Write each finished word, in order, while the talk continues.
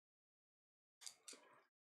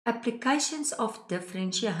Applications of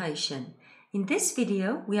differentiation. In this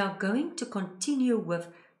video, we are going to continue with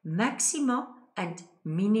maxima and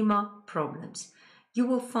minima problems. You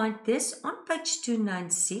will find this on page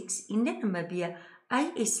 296 in the Namibian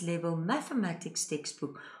AS-Level Mathematics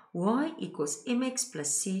textbook, y equals mx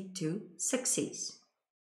plus c to success.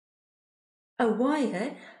 A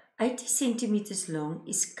wire 80 centimeters long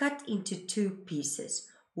is cut into two pieces.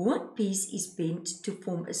 One piece is bent to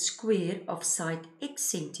form a square of side x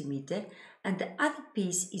centimeter and the other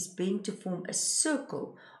piece is bent to form a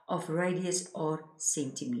circle of radius r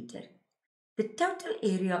centimeter. The total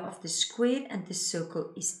area of the square and the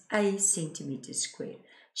circle is a centimeter square.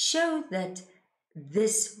 Show that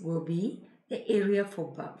this will be the area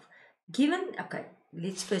for both. Okay,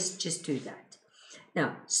 let's first just do that.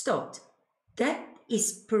 Now, start. That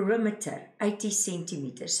is perimeter, 80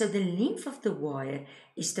 centimeters. So the length of the wire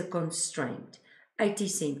is the constraint, 80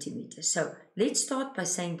 centimeters. So let's start by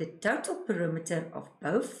saying the total perimeter of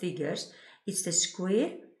both figures is the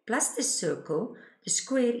square plus the circle. The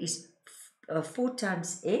square is 4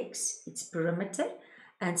 times x, its perimeter,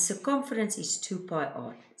 and circumference is 2 pi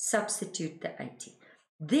r. Substitute the 80.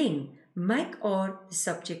 Then make r the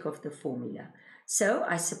subject of the formula. So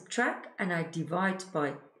I subtract and I divide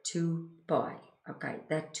by 2 pi. Okay,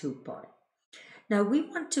 that 2 pi. Now we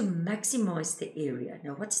want to maximize the area.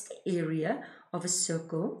 Now what's the area of a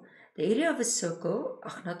circle? The area of a circle,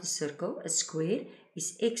 not a circle, a square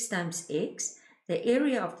is x times x. The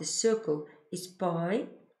area of the circle is pi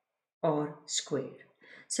r squared.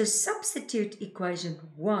 So substitute equation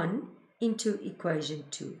 1 into equation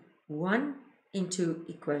 2. 1 into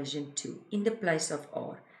equation 2 in the place of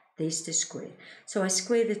r. There's the square. So I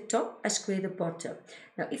square the top, I square the bottom.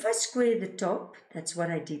 Now if I square the top, that's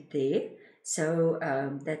what I did there. So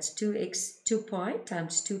that's 2 pi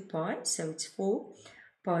times 2 pi, so it's 4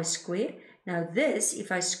 pi squared. Now this,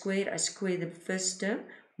 if I square the first term,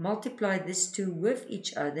 multiply this 2 with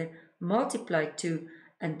each other, multiply 2,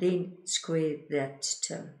 and then square that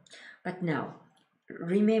term. But now,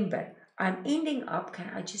 remember, I'm ending up,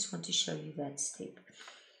 I just want to show you that step.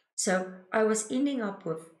 So I was ending up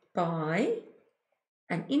with pi,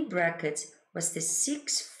 and in brackets was the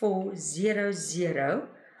 6400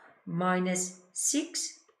 minus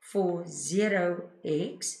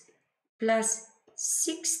 640x plus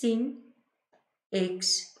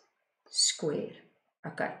 16x squared.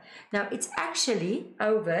 Okay, now it's actually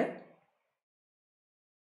over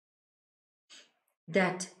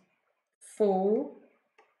that 4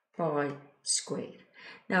 pi squared.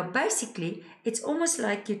 Now basically it's almost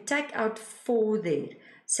like you take out 4 there.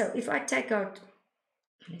 So if I take out,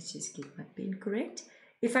 let's just get my pen correct.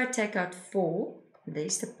 If I take out 4,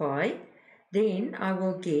 there's the pi, then I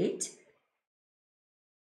will get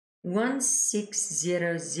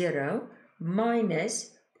 1600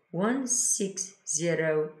 minus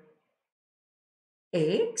 160x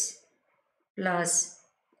plus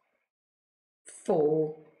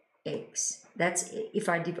 4x. That's if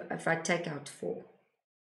I take out 4.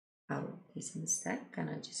 Oh, there's a mistake. Can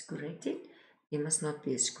I just correct it? There must not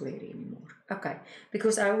be a square anymore. Okay,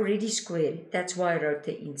 because I already squared it. That's why I wrote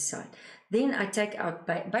the inside. Then I take out,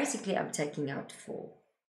 basically I'm taking out 4.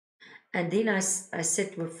 And then I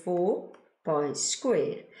sit with 4 pi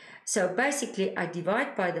squared. So basically I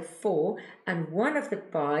divide by the 4 and one of the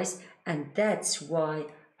pi's, and that's why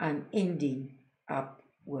I'm ending up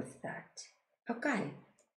with that. Okay.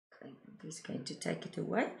 I'm just going to take it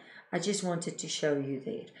away. I just wanted to show you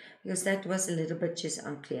there because that was a little bit just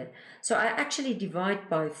unclear. So I actually divide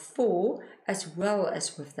by 4 as well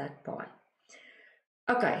as with that pi.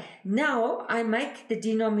 Okay, now I make the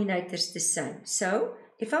denominators the same. So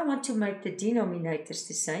if I want to make the denominators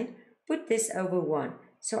the same, put this over 1.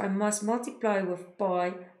 So I must multiply with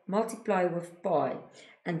pi,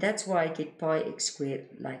 and that's why I get pi x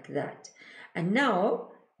squared like that. And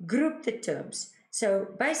now group the terms. So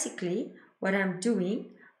basically what I'm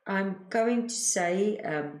doing, I'm going to say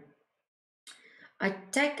I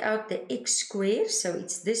take out the x squared, so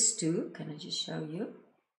it's this 2. Can I just show you?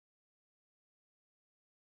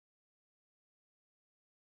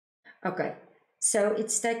 Okay, so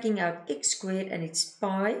it's taking out x squared and it's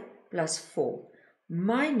pi plus 4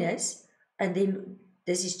 minus, and then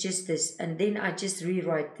this is just this, and then I just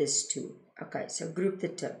rewrite this 2. Okay, so group the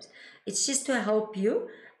terms. It's just to help you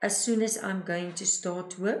as soon as I'm going to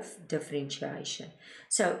start with differentiation.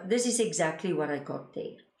 So this is exactly what I got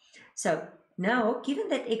there. So now, given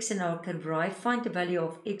that x and r can vary, find the value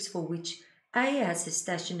of x for which a has a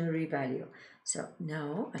stationary value. So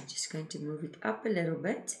now I'm just going to move it up a little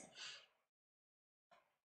bit.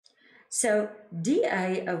 So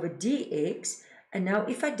dA over dx, and now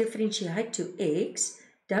if I differentiate to x,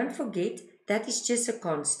 don't forget that is just a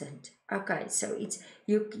constant. Okay, so it's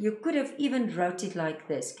you could have even wrote it like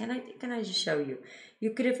this. Can I just show you? You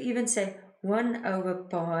could have even say 1 over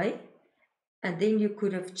pi, and then you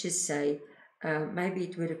could have just say, maybe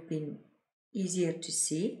it would have been easier to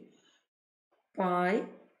see, pi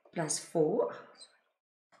plus 4.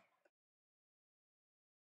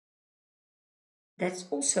 That's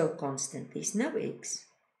also a constant. There's no x.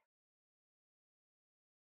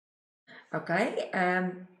 Okay,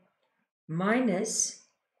 minus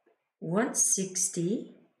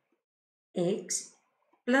 160 x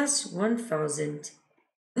plus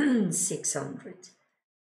 1600.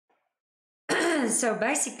 So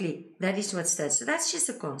basically, that is what's that. So that's just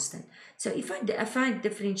a constant. So if I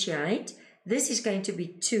differentiate, this is going to be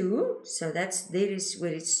 2. So there is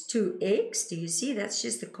where it's 2x. Do you see? That's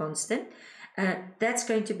just a constant. That's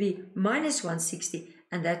going to be minus 160,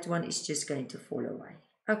 and that one is just going to fall away.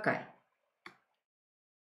 Okay.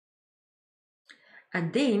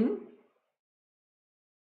 And then,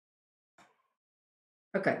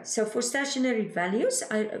 okay, so for stationary values,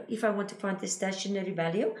 if I want to find the stationary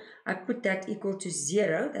value, I put that equal to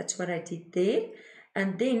 0. That's what I did there.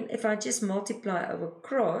 And then if I just multiply over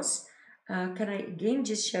cross, can I again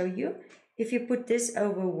just show you? If you put this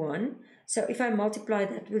over 1, so if I multiply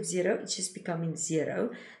that with 0, it's just becoming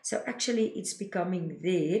 0. So actually it's becoming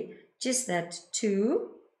there, just that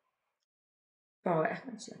 2 pi, I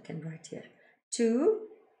can write here, 2,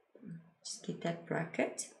 just get that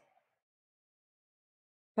bracket,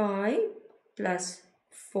 pi plus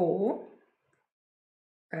 4,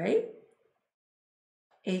 okay,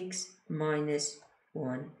 x minus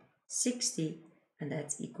 160, and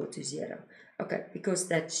that's equal to 0. Okay, because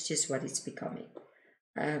that's just what it's becoming.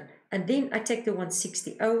 And then I take the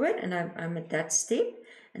 160 over, and I'm at that step,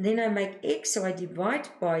 and then I make x, so I divide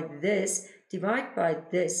by this,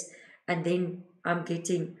 and then I'm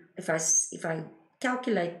getting, if I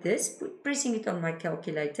calculate this, pressing it on my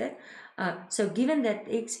calculator, so given that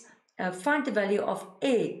x, find the value of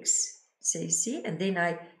x, so you see, and then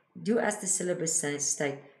I do as the syllabus says,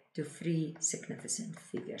 state to 3 significant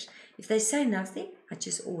figures. If they say nothing, I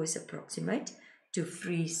just always approximate to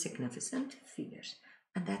 3 significant figures.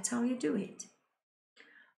 And that's how you do it.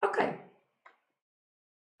 Okay.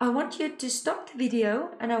 I want you to stop the video,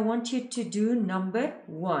 and I want you to do number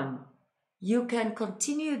 1. You can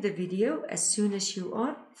continue the video as soon as you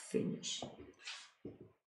are finished.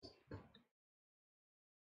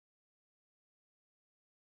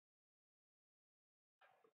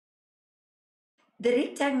 The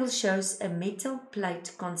rectangle shows a metal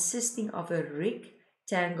plate consisting of a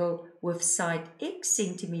rectangle with side x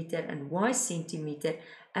centimeter and y centimeter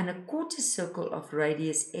and a quarter circle of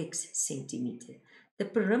radius x centimeter. The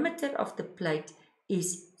perimeter of the plate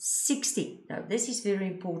is 60. Now this is very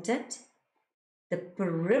important. The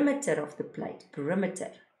perimeter of the plate,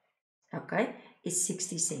 okay, is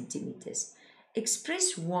 60 centimeters.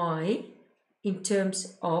 Express y in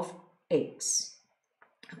terms of x.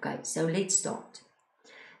 Okay, so let's start.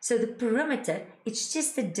 So the perimeter, it's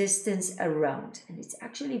just the distance around, and it's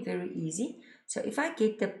actually very easy. So if I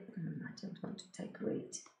get the, I don't want to take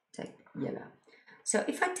red, take yellow. So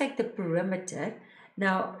if I take the perimeter,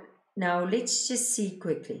 now let's just see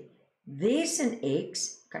quickly. There's an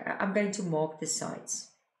x, okay, I'm going to mark the sides.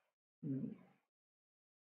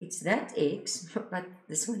 It's that x, but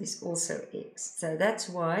this one is also x. So that's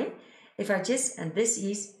why, if I just, and this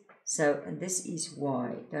is, so, and this is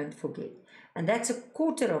y, don't forget. And that's a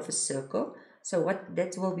quarter of a circle. So what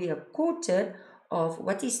that will be a quarter of,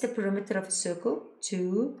 what is the perimeter of a circle?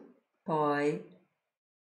 2 pi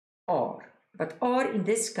r. But r in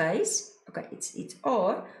this case, okay, it's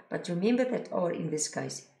r, but remember that r in this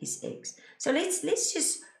case is x. So let's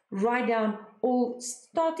just write down all,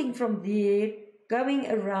 starting from there,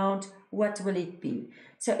 going around, what will it be?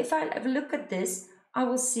 So if I have a look at this, I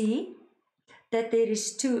will see that there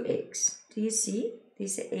is 2x. Do you see?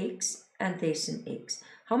 There's an x and there's an x.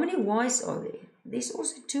 How many y's are there? There's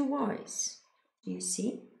also 2 y's. Do you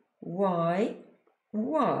see? Y,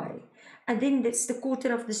 y. And then that's the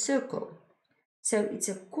quarter of the circle. So it's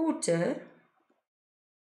a quarter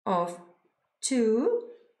of 2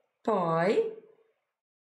 pi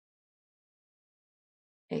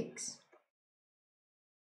x.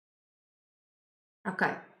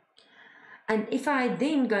 Okay. And if I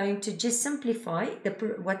then going to just simplify,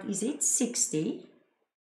 what is it? 60.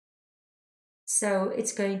 So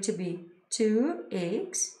it's going to be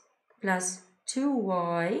 2x plus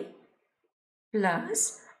 2y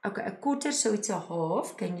plus, okay, a quarter, so it's a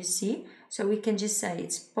half, can you see? So we can just say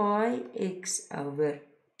it's pi x over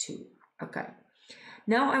 2. Okay.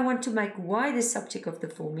 Now I want to make y the subject of the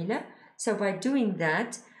formula. So by doing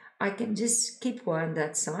that, I can just keep y on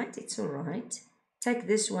that side. It's all right. Take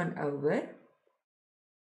this one over.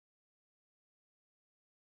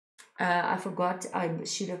 I forgot I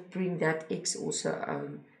should have bring that x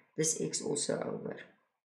also, this x also over.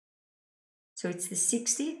 So it's the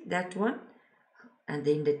 60, that one, and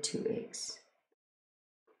then the 2x.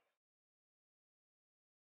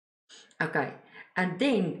 Okay, and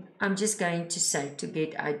then I'm just going to say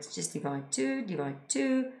I just divide 2, divide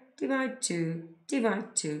 2, divide 2,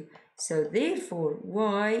 divide 2. So therefore,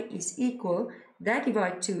 y is equal, that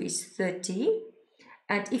divide 2 is 30.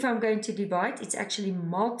 And if I'm going to divide, it's actually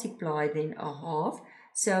multiply then a half.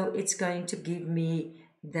 So it's going to give me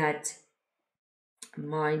that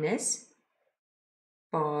minus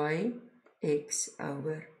pi x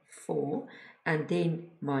over 4 and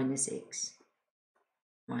then minus x.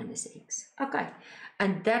 Minus x. Okay,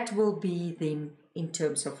 and that will be then in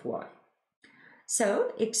terms of y.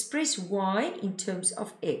 So express y in terms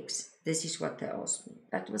of x. This is what they asked me.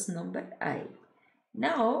 That was number A.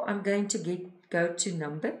 Now I'm going to go to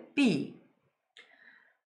number B.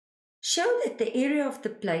 Show that the area of the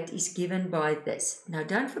plate is given by this. Now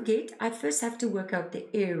don't forget, I first have to work out the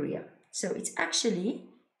area. So it's actually,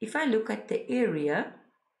 if I look at the area,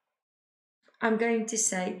 I'm going to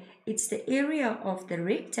say it's the area of the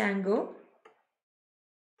rectangle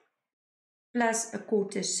plus a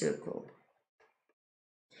quarter circle.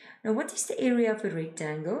 Now what is the area of a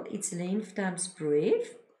rectangle? It's length times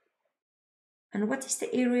breadth. And what is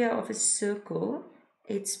the area of a circle?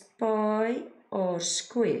 It's pi r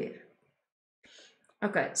square.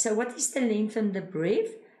 Okay, so what is the length and the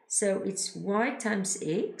breadth? So it's y times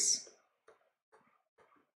x,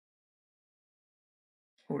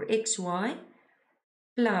 or xy,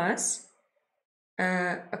 plus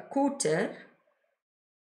a quarter,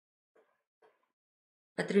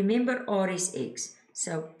 but remember r is x,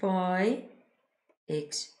 so pi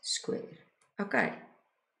x squared. Okay,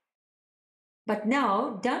 but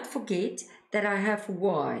now don't forget that I have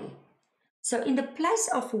y. So in the place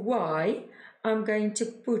of y, I'm going to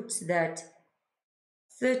put that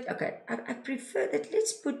okay, I prefer that,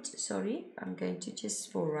 let's put, sorry, I'm going to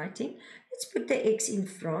just for writing, let's put the x in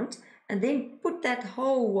front and then put that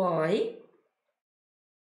whole y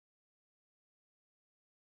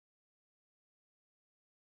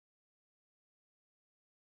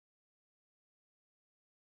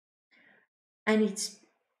and it's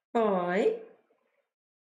pi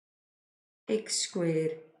x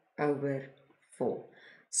squared over 4.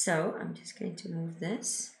 So I'm just going to move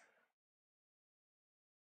this.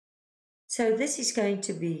 So this is going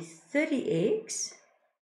to be 30x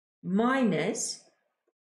minus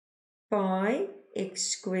pi x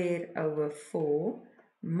squared over 4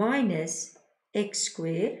 minus x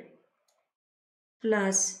squared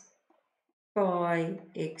plus pi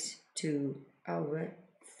x2 over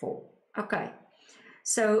 4. Okay,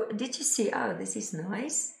 so did you see, oh, this is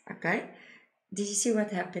nice, okay. Did you see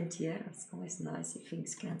what happened here? It's always nice if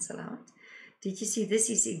things cancel out. Did you see this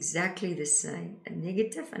is exactly the same, a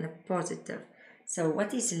negative and a positive. So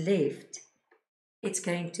what is left? It's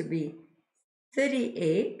going to be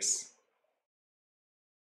 30x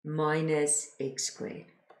minus x squared.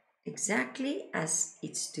 Exactly as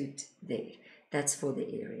it stood there. That's for the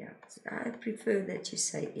area. So I prefer that you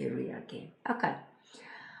say area again. Okay.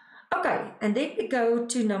 Okay, and then we go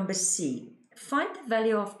to number C. Find the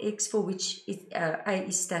value of x for which A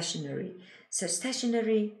is stationary. So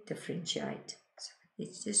stationary, differentiate. So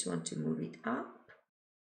let's just want to move it up.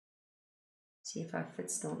 See if I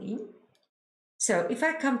fit still in. So if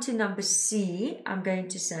I come to number C, I'm going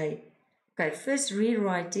to say, okay, first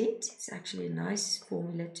rewrite it. It's actually a nice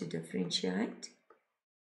formula to differentiate.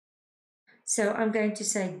 So I'm going to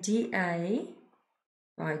say dA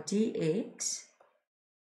by dx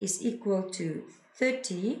is equal to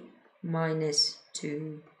 30 minus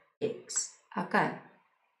 2x. Okay.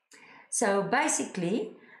 So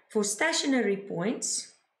basically, for stationary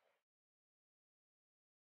points,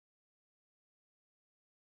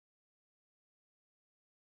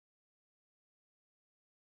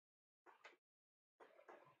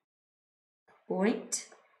 point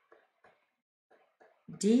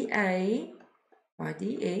dA by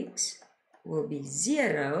dx will be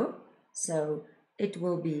 0. So it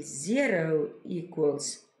will be 0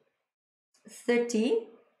 equals 30.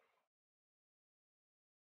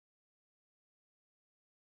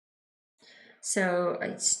 So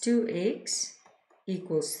it's 2x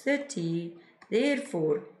equals 30.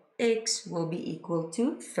 Therefore, x will be equal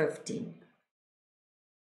to 15.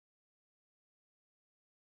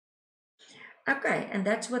 Okay, and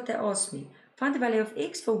that's what they asked me. Find the value of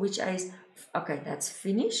x for which A is, okay, that's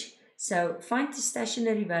finished. So find the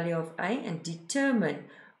stationary value of A and determine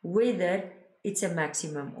whether it's a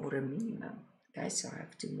maximum or a minimum. Okay, so I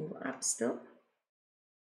have to move up still.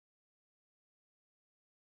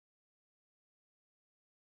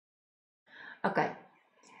 Okay,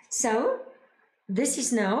 so this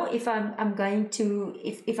is now, if I'm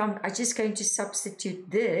just going to substitute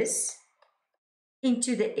this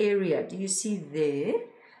into the area. Do you see there?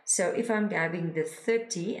 So if I'm having the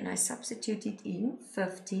 30 and I substitute it in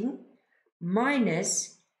 15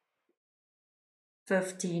 minus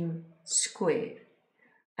 15 squared.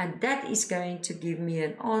 And that is going to give me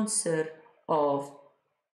an answer of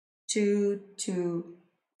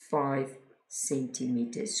 225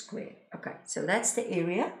 centimeters squared. Okay, so that's the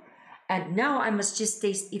area. And now I must just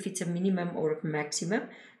test if it's a minimum or a maximum.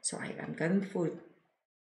 So I'm going for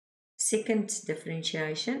second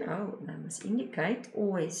differentiation. Oh, I must indicate,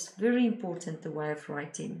 always very important the way of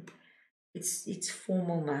writing. It's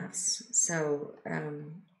formal maths, so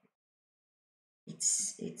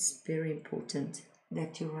it's very important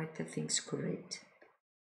that you write the things correct.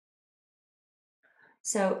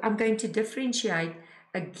 So I'm going to differentiate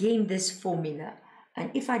again this formula.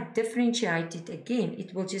 And if I differentiate it again,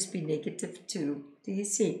 it will just be -2. Do you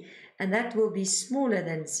see? And that will be smaller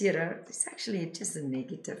than 0. It's actually just a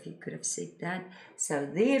negative. You could have said that. So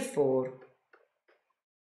therefore,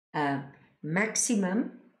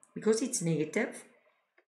 maximum, because it's negative,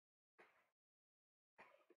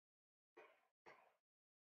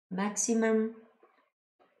 maximum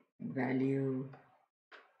value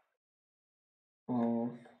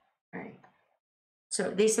of A.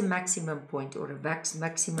 So there's a maximum point or a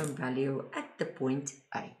maximum value at the point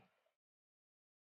A.